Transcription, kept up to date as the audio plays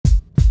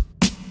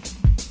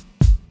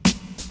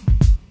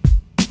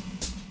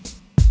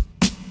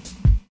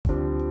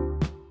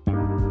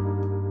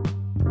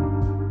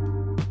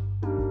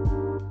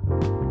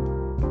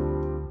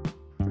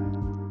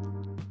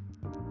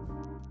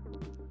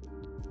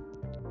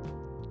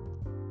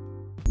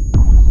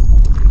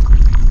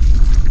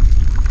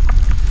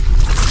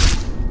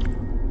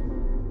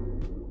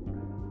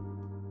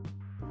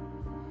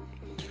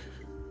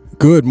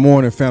Good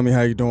morning, family.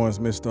 How you doing? It's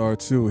Mr.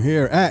 R2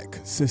 here at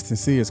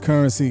Consistency is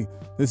Currency.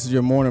 This is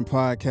your morning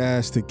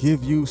podcast to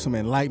give you some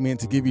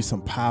enlightenment, to give you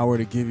some power,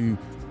 to give you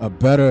a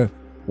better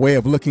way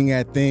of looking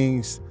at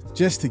things,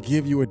 just to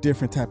give you a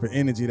different type of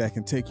energy that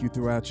can take you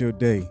throughout your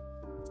day.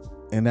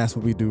 And that's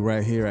what we do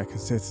right here at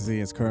Consistency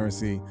is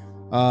Currency.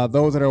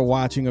 Those that are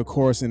watching, of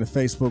course, in the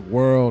Facebook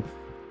world,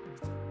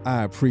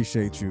 I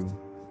appreciate you.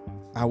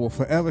 I will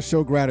forever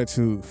show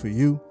gratitude for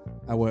you.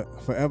 I will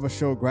forever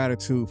show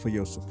gratitude for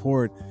your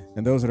support.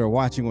 And those that are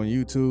watching on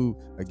YouTube,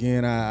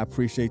 again, I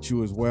appreciate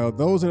you as well.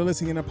 Those that are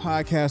listening in the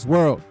podcast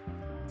world,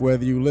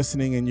 whether you're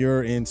listening and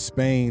you're in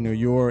Spain or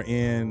you're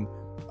in,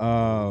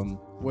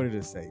 what did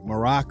it say,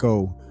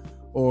 Morocco,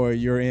 or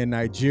you're in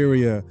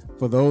Nigeria,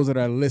 for those that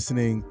are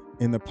listening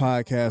in the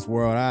podcast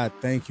world, I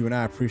thank you and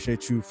I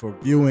appreciate you for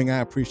viewing. I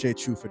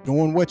appreciate you for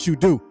doing what you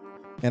do.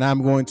 And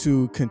I'm going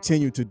to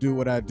continue to do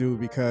what I do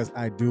because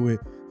I do it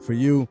for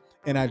you.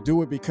 And I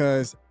do it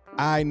because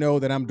I know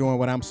that I'm doing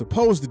what I'm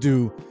supposed to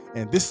do.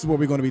 And this is what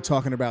we're going to be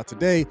talking about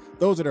today.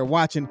 Those that are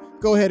watching,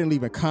 go ahead and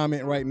leave a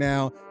comment right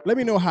now. Let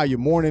me know how your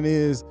morning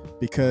is,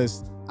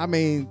 because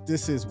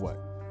this is what,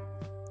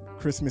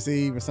 Christmas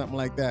Eve or something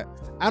like that.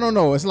 I don't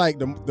know. It's like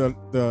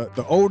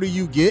the older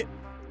you get,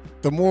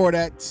 the more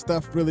that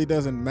stuff really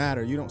doesn't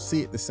matter. You don't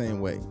see it the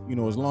same way. You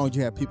know, as long as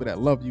you have people that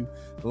love you,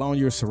 as long as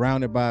you're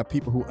surrounded by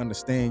people who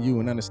understand you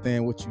and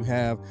understand what you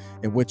have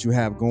and what you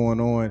have going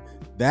on,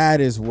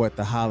 that is what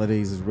the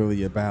holidays is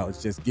really about.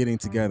 It's just getting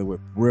together with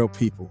real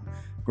people.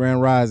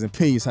 Grand Rise and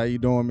peace. How you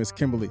doing, Miss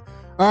Kimberly?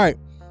 All right,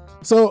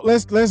 so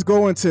let's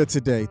go into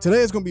today. Today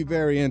is going to be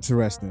very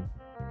interesting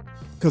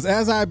because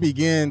as I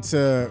begin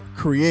to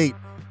create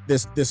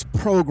this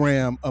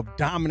program of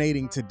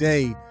dominating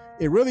today,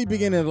 it really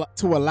began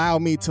to allow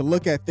me to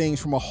look at things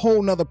from a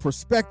whole nother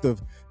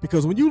perspective.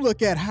 Because when you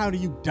look at how do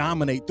you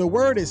dominate, the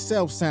word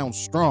itself sounds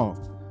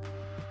strong.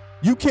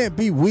 You can't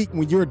be weak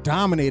when you're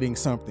dominating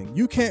something.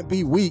 You can't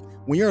be weak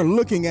when you're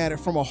looking at it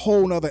from a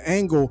whole nother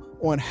angle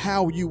on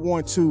how you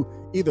want to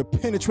either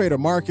penetrate a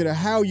market or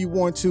how you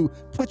want to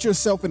put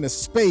yourself in a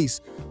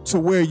space to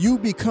where you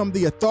become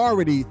the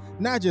authority,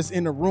 not just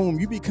in the room,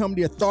 you become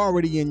the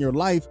authority in your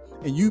life,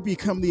 and you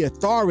become the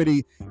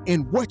authority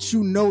in what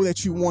you know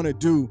that you want to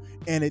do.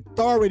 And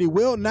authority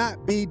will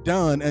not be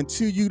done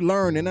until you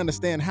learn and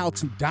understand how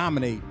to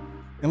dominate.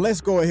 And let's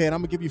go ahead.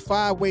 I'm gonna give you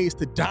 5 ways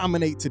to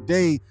dominate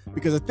today,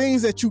 because the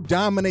things that you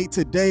dominate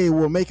today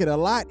will make it a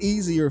lot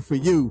easier for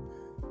you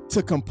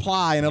to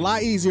comply and a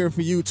lot easier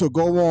for you to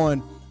go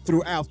on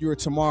throughout your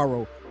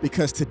tomorrow,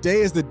 because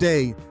today is the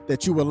day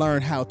that you will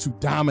learn how to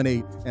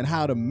dominate and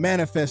how to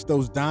manifest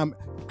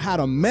how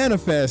to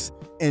manifest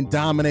and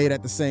dominate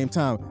at the same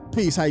time.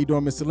 Peace. How you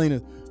doing, Miss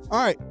Selena? All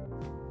right,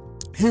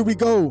 here we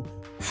go.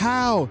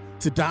 How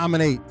to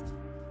dominate.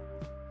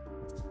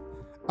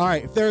 All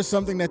right, if there's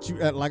something that you,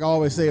 like I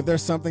always say, if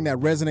there's something that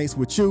resonates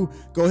with you,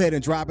 go ahead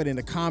and drop it in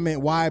the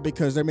comment. Why?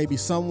 Because there may be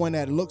someone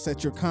that looks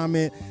at your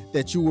comment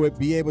that you would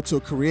be able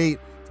to create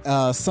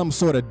some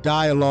sort of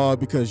dialogue,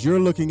 because you're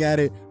looking at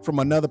it from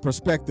another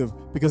perspective.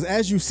 Because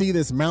as you see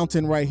this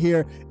mountain right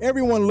here,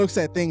 everyone looks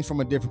at things from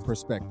a different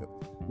perspective.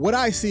 What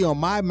I see on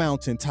my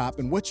mountaintop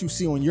and what you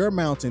see on your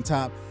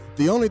mountaintop,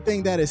 the only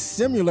thing that is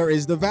similar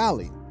is the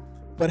valley.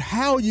 But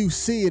how you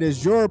see it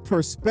is your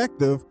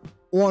perspective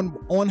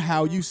on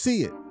how you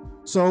see it.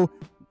 So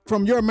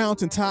from your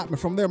mountaintop and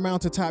from their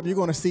mountaintop, you're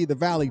going to see the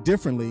valley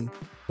differently,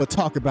 but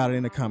talk about it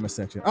in the comment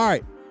section. All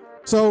right,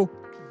 so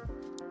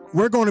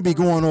we're going to be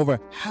going over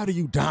how do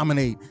you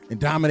dominate and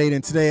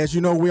dominating today. As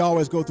you know, we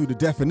always go through the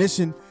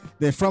definition.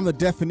 Then from the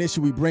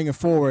definition, we bring it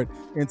forward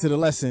into the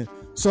lesson.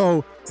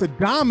 So to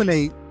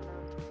dominate,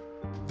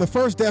 the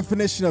first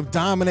definition of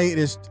dominate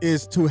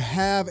is to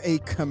have a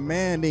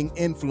commanding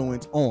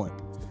influence on.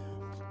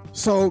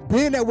 So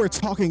being that we're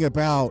talking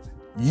about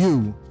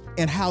you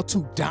and how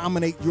to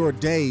dominate your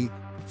day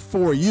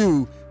for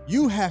you,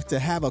 you have to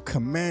have a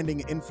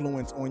commanding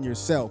influence on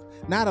yourself,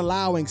 not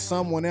allowing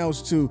someone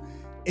else to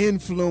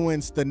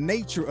influence the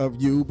nature of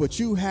you, but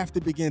you have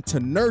to begin to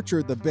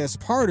nurture the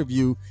best part of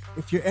you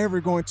if you're ever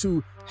going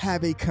to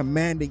have a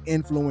commanding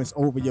influence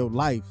over your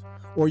life,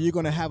 or you're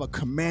going to have a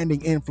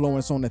commanding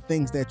influence on the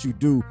things that you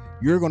do.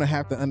 You're going to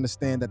have to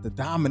understand that the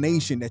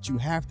domination that you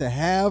have to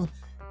have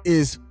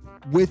is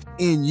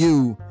within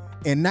you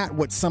and not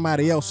what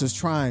somebody else is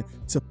trying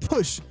to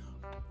push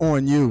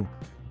on you.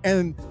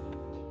 And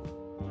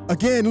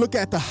again, look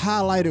at the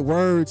highlighted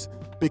words,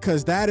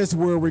 because that is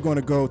where we're going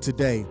to go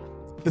today.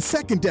 The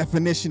second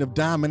definition of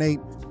dominate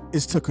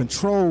is to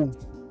control,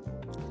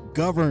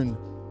 govern,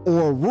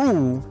 or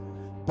rule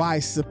by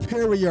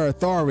superior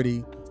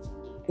authority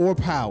or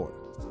power.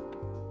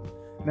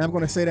 Now I'm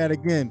going to say that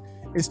again.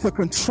 It's to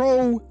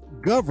control,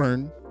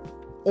 govern,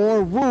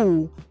 or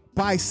rule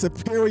by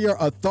superior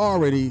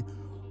authority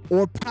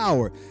or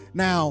power.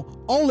 Now,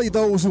 only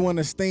those who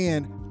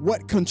understand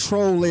what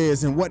control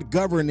is and what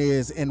govern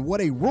is and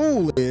what a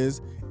rule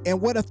is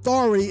and what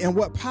authority and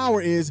what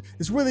power is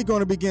really going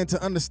to begin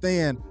to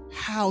understand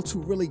how to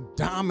really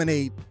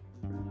dominate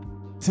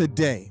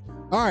today.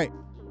 All right.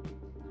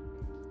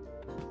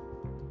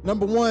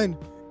 Number one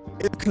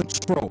is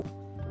control.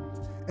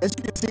 As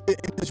you can see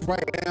in this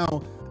right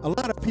now, a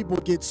lot of people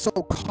get so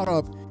caught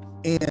up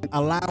in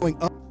allowing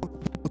other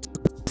people to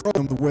control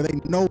them to where they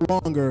no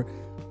longer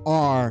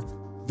are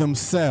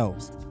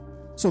themselves.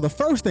 So the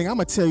first thing I'm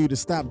going to tell you to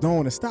stop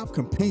doing is stop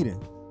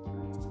competing.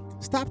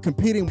 Stop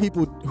competing with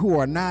people who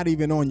are not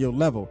even on your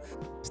level.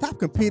 Stop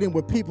competing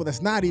with people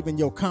that's not even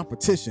your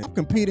competition. Stop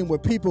competing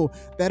with people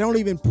that don't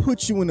even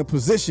put you in a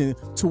position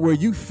to where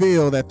you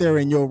feel that they're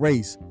in your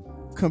race.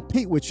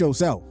 Compete with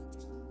yourself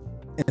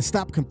and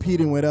stop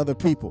competing with other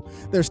people.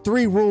 There's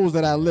 3 rules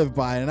that I live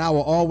by, and I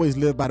will always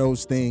live by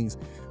those things.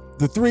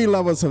 The 3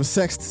 levels of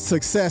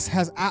success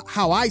has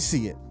how I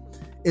see it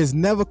is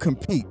never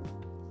compete,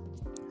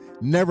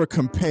 never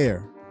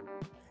compare,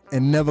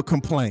 and never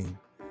complain.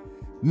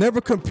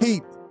 Never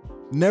compete,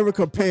 never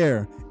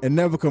compare, and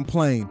never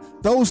complain.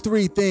 Those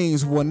 3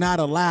 things will not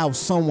allow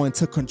someone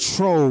to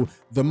control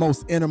the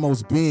most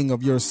innermost being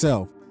of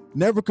yourself.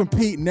 Never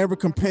compete, never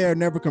compare,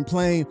 never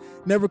complain,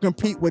 never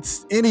compete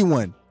with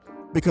anyone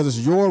because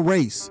it's your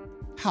race.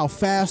 How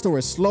fast or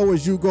as slow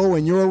as you go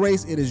in your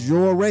race, it is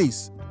your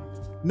race.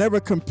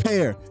 Never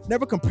compare.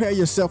 Never compare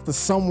yourself to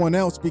someone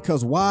else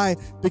because why?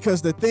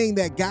 Because the thing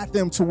that got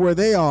them to where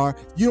they are,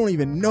 you don't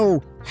even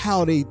know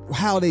how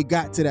they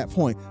got to that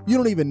point. You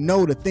don't even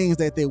know the things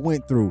that they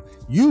went through.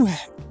 You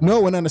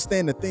know and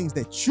understand the things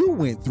that you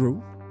went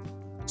through.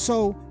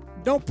 So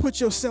don't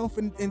put yourself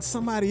in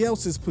somebody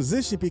else's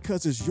position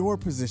because it's your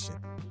position.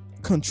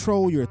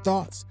 Control your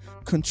thoughts.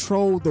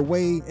 Control the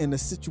way and the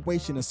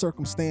situation and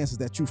circumstances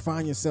that you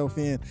find yourself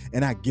in.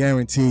 And I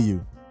guarantee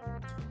you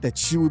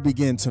that you will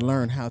begin to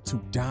learn how to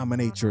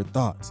dominate your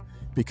thoughts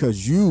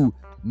because you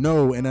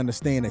know and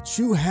understand that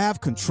you have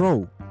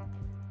control,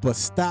 but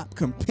stop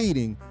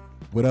competing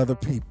with other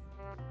people.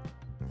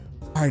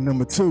 All right,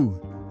 number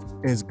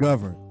 2 is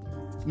govern.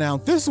 Now,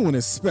 this one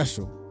is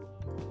special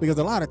because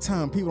a lot of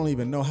time people don't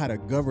even know how to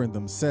govern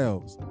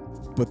themselves,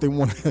 but they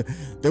want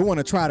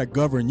to try to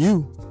govern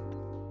you.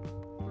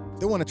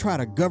 They want to try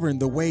to govern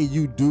the way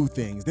you do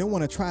things. They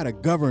want to try to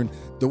govern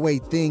the way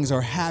things are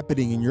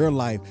happening in your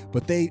life,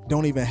 but they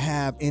don't even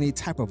have any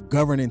type of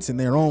governance in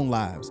their own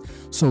lives.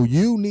 So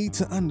you need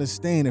to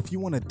understand if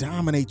you want to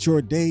dominate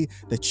your day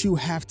that you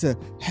have to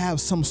have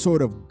some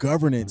sort of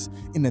governance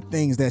in the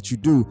things that you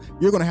do.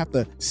 You're going to have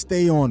to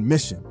stay on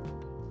mission.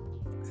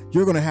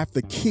 You're going to have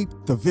to keep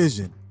the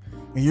vision.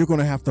 And you're going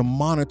to have to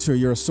monitor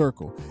your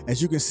circle.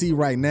 As you can see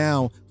right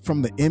now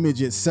from the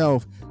image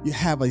itself, you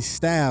have a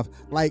staff.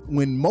 Like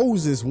when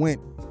Moses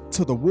went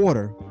to the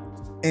water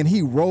and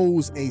he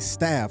rose a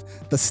staff.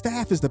 The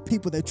staff is the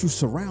people that you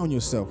surround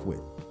yourself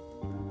with.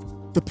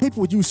 The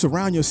people you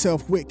surround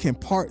yourself with can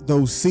part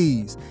those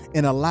seas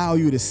and allow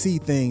you to see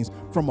things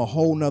from a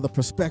whole nother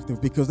perspective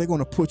because they're going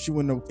to put you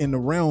in the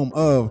realm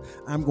of,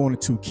 I'm going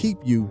to keep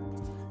you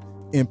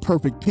in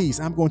perfect peace.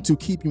 I'm going to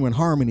keep you in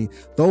harmony.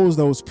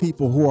 Those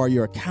people who are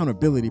your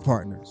accountability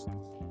partners.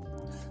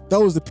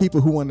 Those are the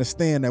people who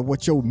understand that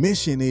what your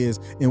mission is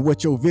and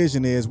what your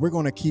vision is. We're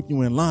going to keep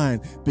you in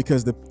line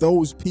because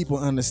those people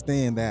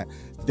understand that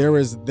there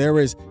is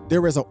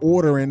an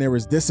order and there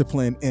is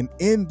discipline. And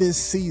in this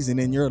season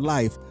in your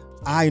life,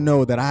 I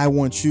know that I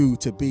want you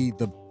to be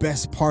the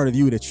best part of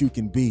you that you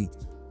can be.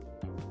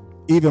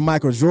 Even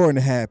Michael Jordan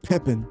had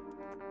Pippen.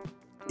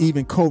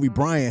 Even Kobe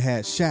Bryant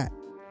had Shaq.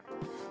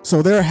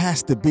 So there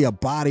has to be a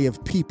body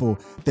of people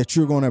that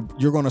you're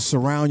gonna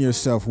surround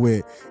yourself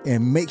with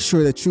and make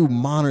sure that you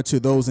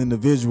monitor those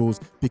individuals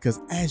because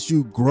as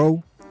you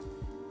grow,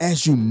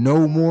 as you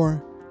know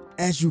more,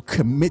 as you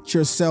commit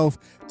yourself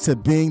to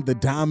being the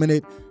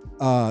dominant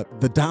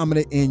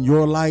in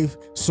your life,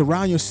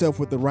 surround yourself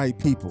with the right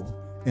people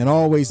and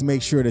always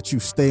make sure that you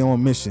stay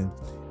on mission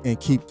and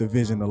keep the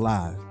vision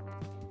alive.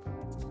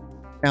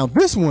 Now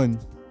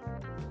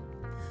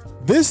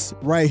this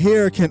right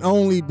here can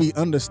only be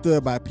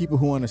understood by people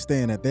who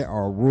understand that there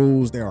are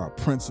rules, there are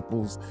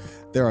principles,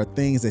 there are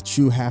things that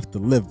you have to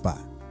live by.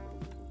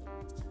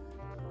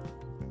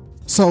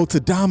 So to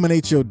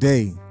dominate your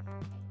day,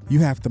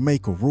 you have to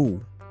make a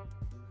rule.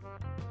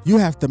 You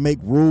have to make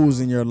rules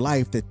in your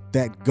life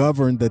that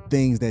govern the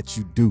things that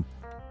you do.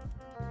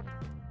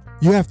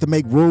 You have to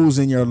make rules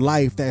in your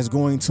life that's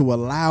going to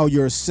allow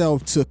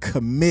yourself to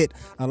commit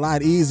a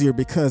lot easier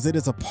because it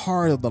is a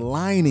part of the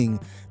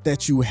lining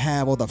that you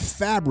have or the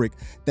fabric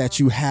that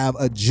you have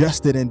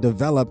adjusted and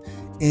developed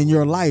in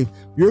your life.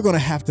 You're going to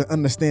have to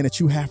understand that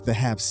you have to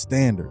have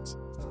standards.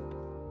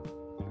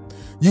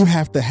 You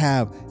have to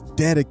have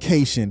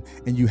dedication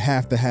and you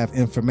have to have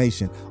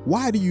information.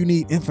 Why do you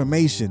need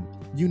information?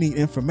 You need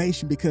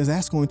information because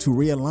that's going to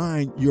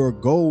realign your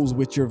goals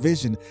with your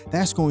vision.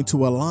 That's going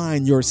to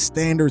align your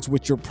standards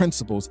with your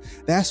principles.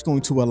 That's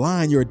going to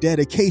align your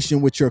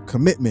dedication with your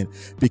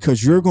commitment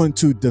because you're going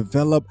to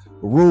develop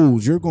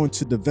rules. You're going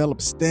to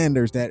develop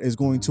standards that is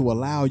going to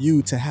allow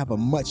you to have a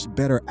much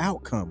better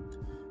outcome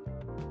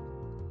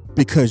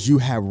because you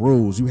have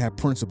rules, you have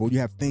principles, you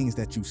have things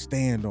that you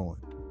stand on.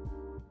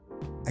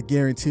 I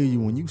guarantee you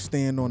when you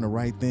stand on the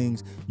right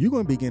things, you're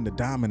going to begin to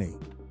dominate.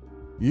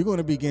 You're going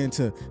to begin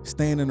to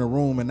stand in a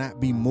room and not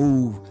be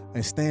moved,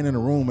 and stand in a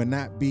room and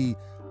not be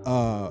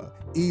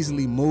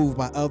easily moved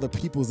by other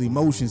people's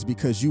emotions,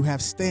 because you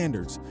have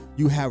standards,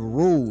 you have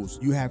rules,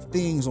 you have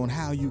things on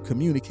how you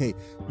communicate,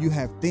 you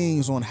have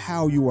things on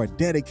how you are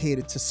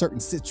dedicated to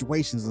certain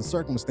situations and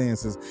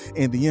circumstances,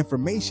 and the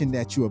information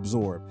that you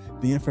absorb,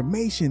 the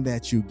information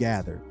that you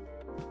gather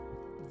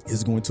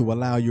is going to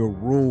allow your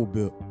rule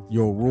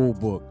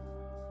book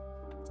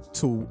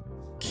to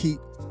keep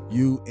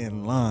you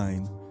in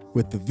line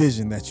with the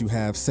vision that you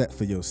have set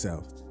for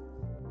yourself.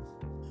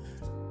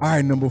 All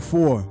right, number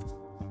 4.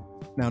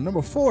 Now,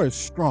 number 4 is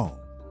strong.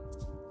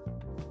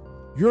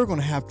 You're going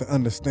to have to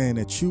understand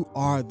that you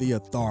are the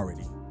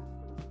authority.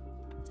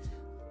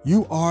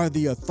 You are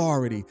the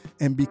authority.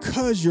 And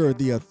because you're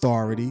the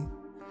authority,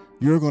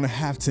 you're going to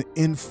have to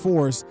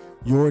enforce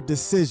your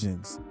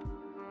decisions.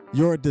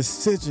 Your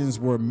decisions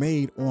were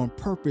made on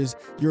purpose.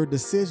 Your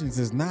decisions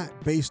is not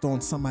based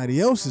on somebody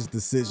else's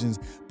decisions,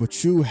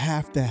 but you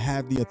have to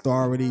have the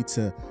authority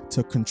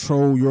to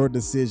control your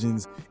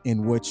decisions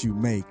in what you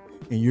make.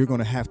 And you're going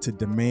to have to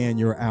demand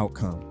your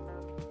outcome.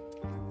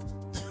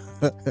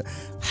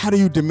 How do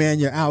you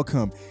demand your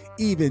outcome?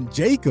 Even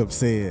Jacob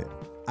said,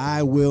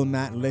 I will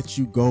not let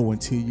you go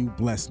until you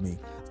bless me.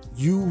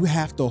 You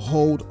have to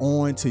hold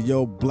on to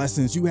your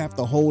blessings. You have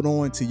to hold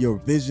on to your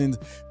visions,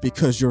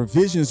 because your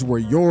visions were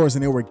yours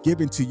and they were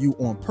given to you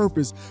on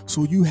purpose.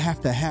 So you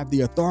have to have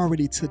the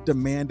authority to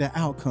demand the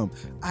outcome.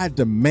 I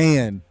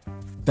demand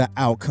the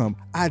outcome.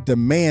 I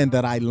demand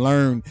that I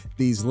learn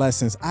these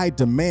lessons. I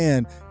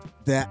demand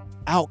that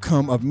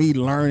outcome of me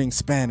learning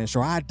Spanish,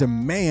 or I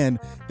demand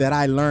that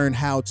I learn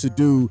how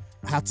to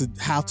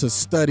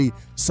study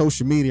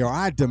social media, or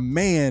I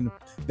demand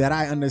that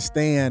I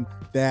understand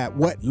that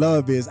what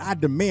love is. I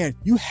demand.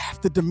 You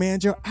have to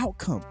demand your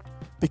outcome,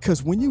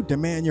 because when you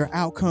demand your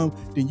outcome,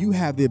 then you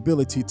have the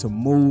ability to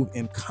move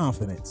in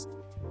confidence.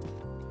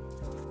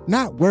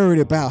 Not worried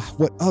about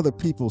what other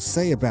people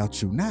say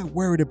about you, not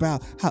worried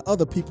about how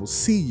other people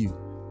see you.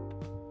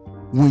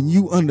 When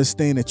you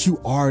understand that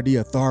you are the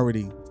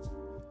authority,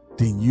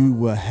 then you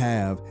will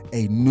have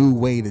a new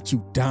way that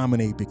you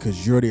dominate,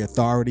 because you're the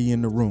authority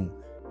in the room.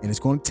 And it's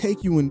going to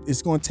take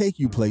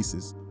you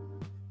places.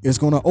 It's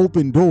going to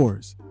open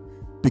doors,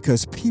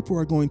 because people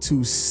are going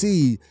to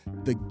see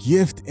the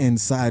gift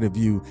inside of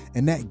you.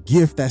 And that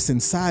gift that's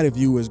inside of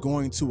you is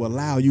going to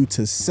allow you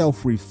to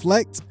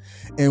self-reflect.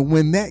 And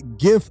when that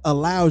gift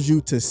allows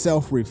you to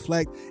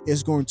self-reflect,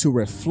 it's going to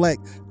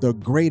reflect the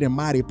great and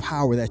mighty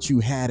power that you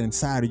had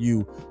inside of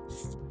you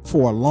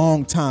for a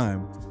long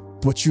time.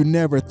 But you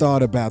never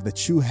thought about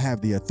that you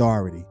have the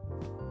authority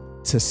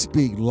to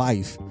speak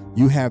life.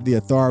 You have the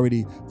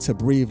authority to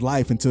breathe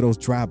life into those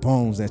dry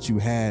bones that you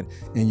had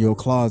in your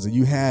closet.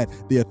 You had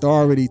the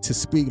authority to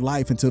speak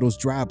life into those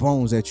dry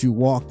bones that you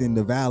walked in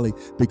the valley,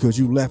 because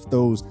you left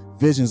those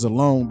visions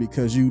alone.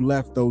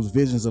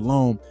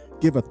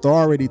 Give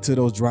authority to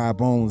those dry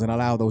bones and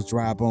allow those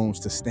dry bones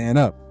to stand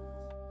up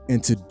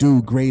and to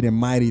do great and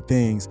mighty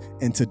things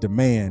and to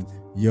demand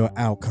your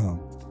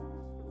outcome.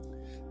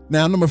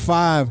 Now, number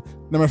five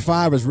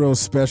is real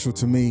special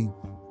to me,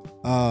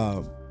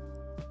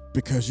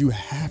 because you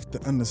have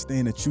to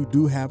understand that you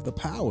do have the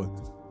power.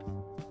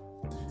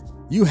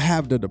 You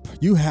have the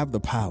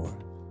power.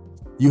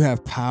 You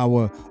have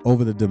power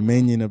over the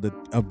dominion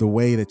of the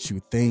way that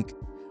you think.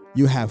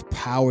 You have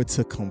power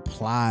to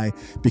comply,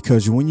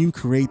 because when you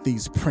create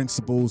these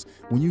principles,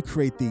 when you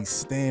create these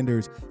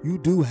standards, you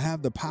do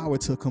have the power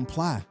to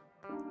comply.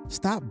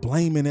 Stop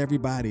blaming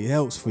everybody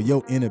else for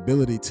your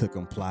inability to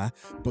comply,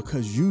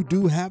 because you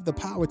do have the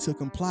power to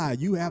comply.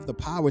 You have the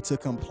power to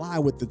comply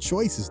with the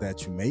choices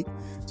that you make,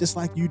 just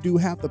like you do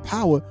have the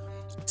power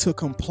to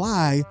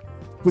comply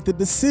with the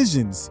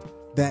decisions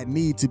that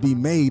need to be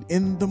made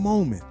in the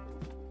moment.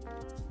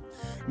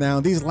 Now,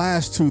 these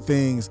last 2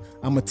 things,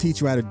 I'm going to teach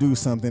you how to do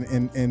something.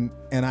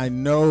 And I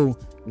know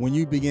when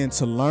you begin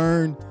to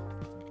learn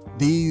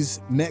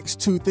these next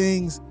 2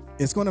 things,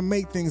 it's going to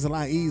make things a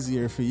lot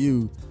easier for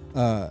you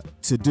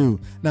to do.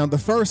 Now, the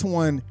first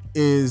one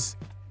is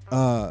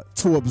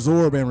to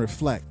absorb and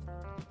reflect.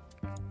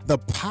 The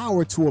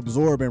power to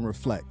absorb and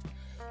reflect.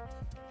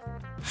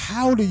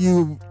 How do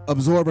you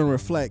absorb and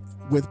reflect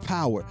with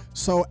power?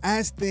 So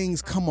as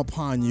things come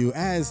upon you,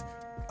 as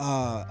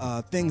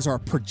things are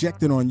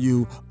projected on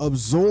you,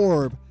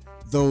 absorb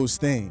those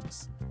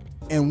things.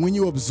 And when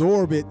you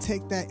absorb it,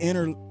 take that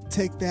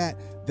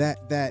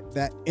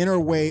inner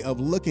way of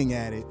looking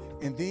at it,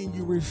 and then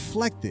you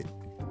reflect it.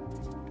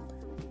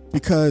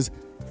 Because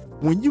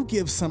when you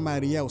give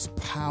somebody else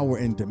power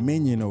and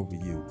dominion over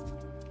you,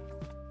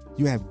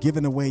 you have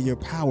given away your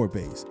power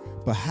base.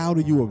 But how do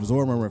you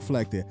absorb and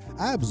reflect it?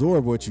 I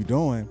absorb what you're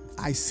doing.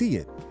 I see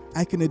it.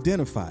 I can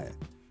identify it.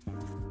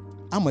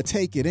 I'm going to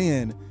take it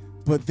in.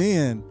 But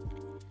then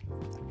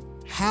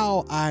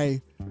how I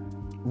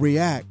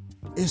react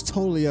is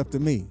totally up to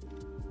me.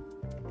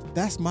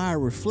 That's my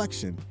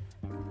reflection.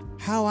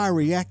 How I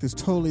react is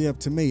totally up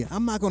to me.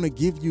 I'm not going to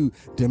give you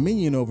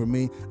dominion over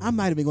me. I'm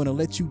not even going to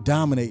let you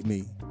dominate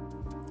me.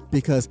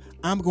 because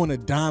I'm going to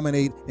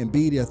dominate and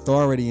be the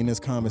authority in this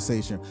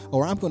conversation,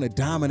 or I'm going to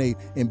dominate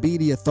and be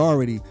the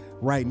authority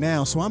right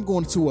now. So I'm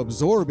going to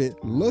absorb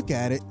it, look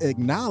at it,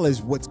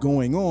 acknowledge what's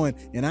going on,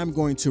 and I'm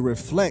going to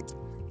reflect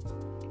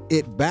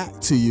it back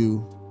to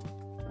you,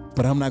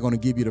 but I'm not going to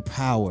give you the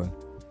power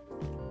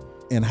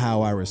in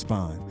how I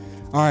respond.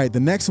 All right, the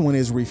next one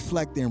is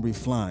reflect and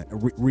refine.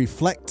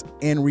 Reflect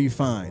and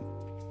refine.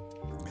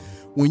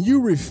 When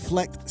you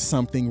reflect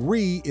something,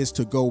 is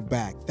to go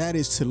back. That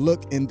is to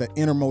look in the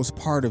innermost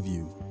part of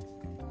you.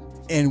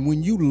 And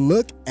when you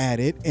look at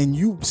it and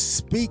you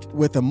speak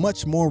with a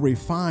much more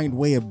refined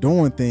way of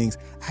doing things,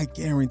 I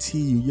guarantee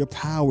you, your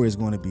power is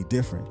going to be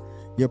different.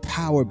 Your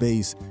power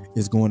base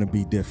is going to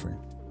be different.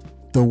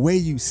 The way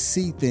you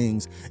see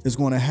things is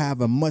going to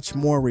have a much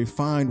more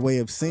refined way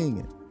of seeing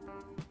it.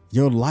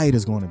 Your light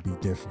is going to be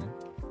different.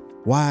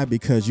 Why?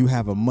 Because you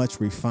have a much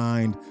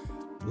refined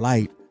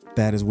light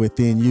that is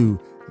within you.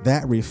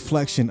 That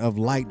reflection of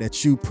light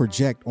that you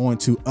project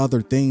onto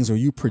other things or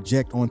you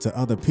project onto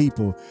other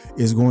people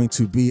is going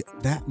to be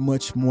that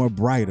much more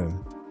brighter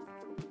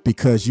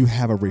because you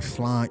have a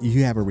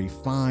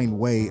refined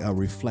way of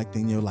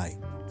reflecting your light.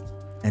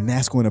 And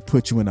that's going to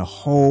put you in a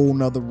whole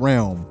nother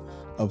realm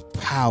of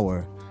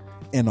power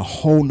and a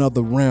whole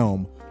nother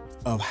realm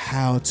of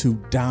how to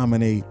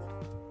dominate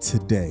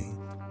today.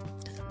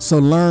 So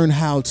learn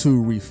how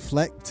to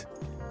reflect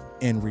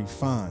and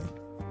refine.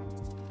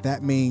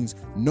 That means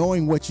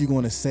knowing what you're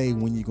going to say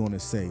when you're going to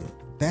say it.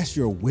 That's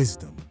your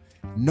wisdom.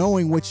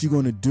 Knowing what you're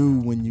going to do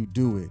when you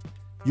do it.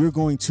 You're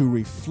going to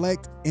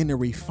reflect in a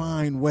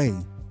refined way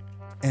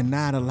and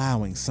not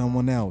allowing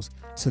someone else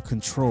to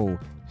control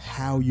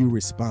how you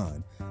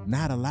respond.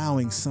 Not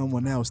allowing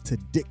someone else to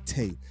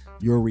dictate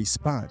your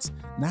response.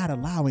 Not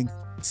allowing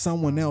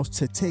someone else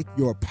to take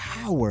your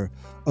power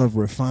of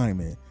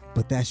refinement.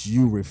 But that's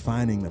you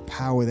refining the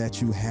power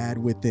that you had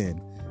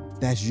within.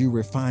 That's you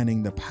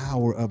refining the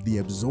power of the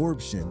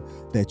absorption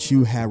that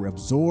you have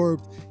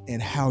absorbed and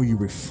how you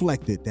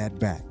reflected that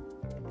back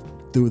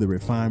through the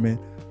refinement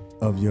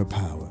of your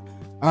power.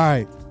 All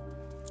right.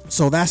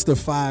 So that's the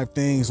 5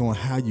 things on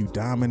how you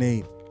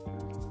dominate.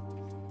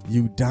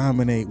 You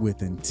dominate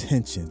with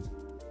intention.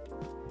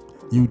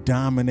 You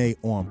dominate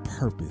on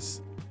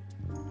purpose.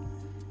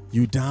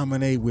 You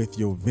dominate with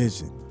your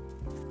vision.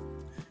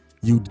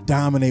 You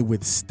dominate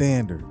with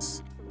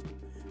standards.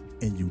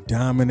 And you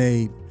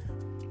dominate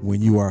when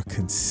you are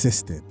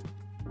consistent.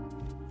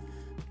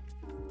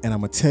 And I'm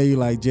going to tell you,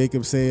 like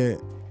Jacob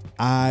said,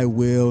 I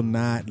will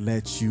not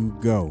let you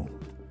go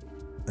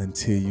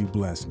until you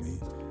bless me.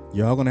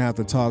 Y'all going to have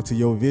to talk to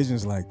your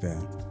visions like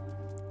that.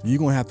 You're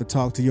going to have to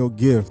talk to your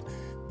gift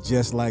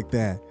just like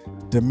that.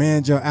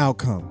 Demand your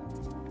outcome.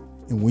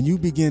 And when you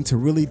begin to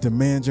really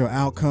demand your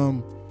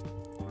outcome,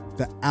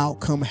 the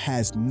outcome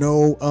has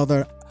no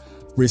other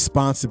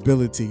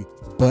responsibility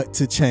but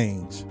to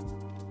change.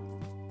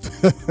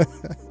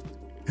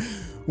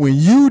 When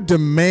you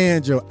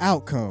demand your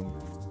outcome,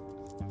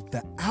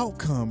 the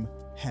outcome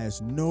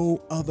has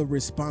no other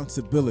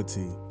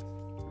responsibility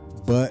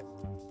but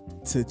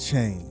to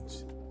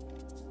change.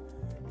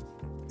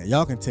 And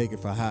y'all can take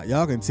that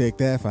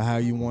for how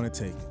you want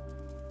to take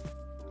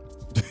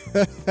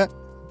it.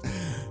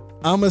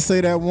 I'm going to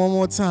say that one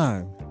more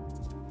time.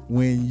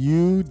 When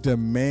you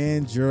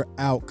demand your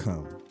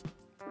outcome,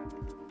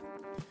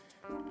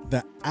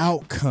 the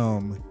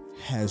outcome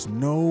has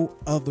no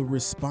other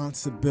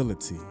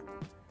responsibility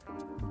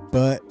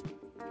but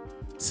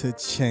to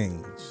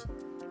change.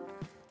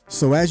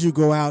 So as you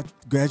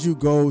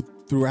go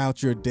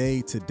throughout your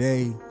day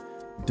today,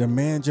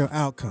 demand your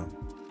outcome.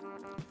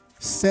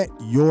 Set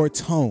your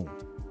tone.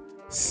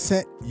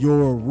 Set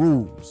your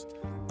rules.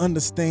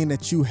 Understand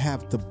that you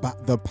have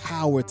the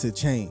power to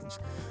change.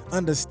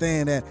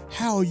 Understand that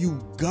how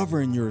you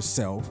govern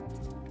yourself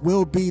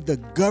will be the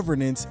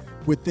governance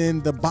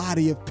within the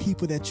body of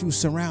people that you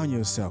surround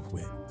yourself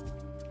with.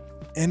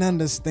 And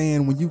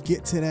understand when you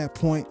get to that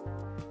point,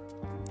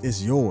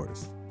 it's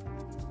yours.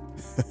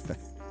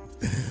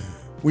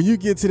 When you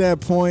get to that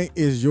point,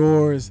 it's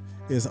yours,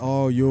 it's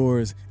all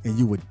yours, and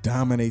you would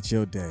dominate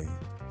your day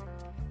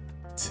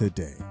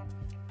today.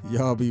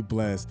 Y'all be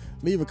blessed.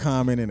 Leave a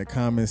comment in the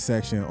comment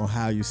section on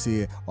how you see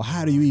it, or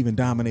how do you even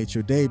dominate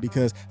your day,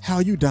 because how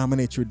you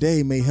dominate your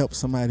day may help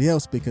somebody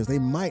else because they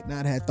might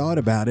not have thought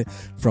about it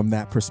from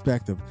that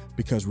perspective.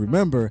 Because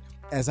remember,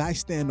 as I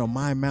stand on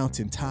my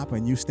mountaintop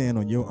and you stand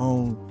on your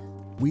own,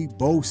 we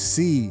both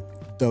see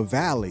the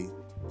valley,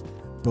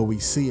 but we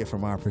see it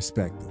from our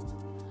perspective.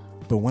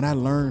 But when I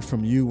learn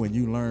from you and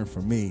you learn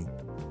from me,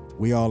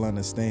 we all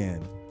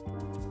understand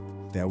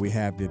that we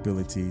have the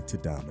ability to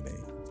dominate.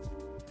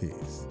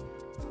 Peace.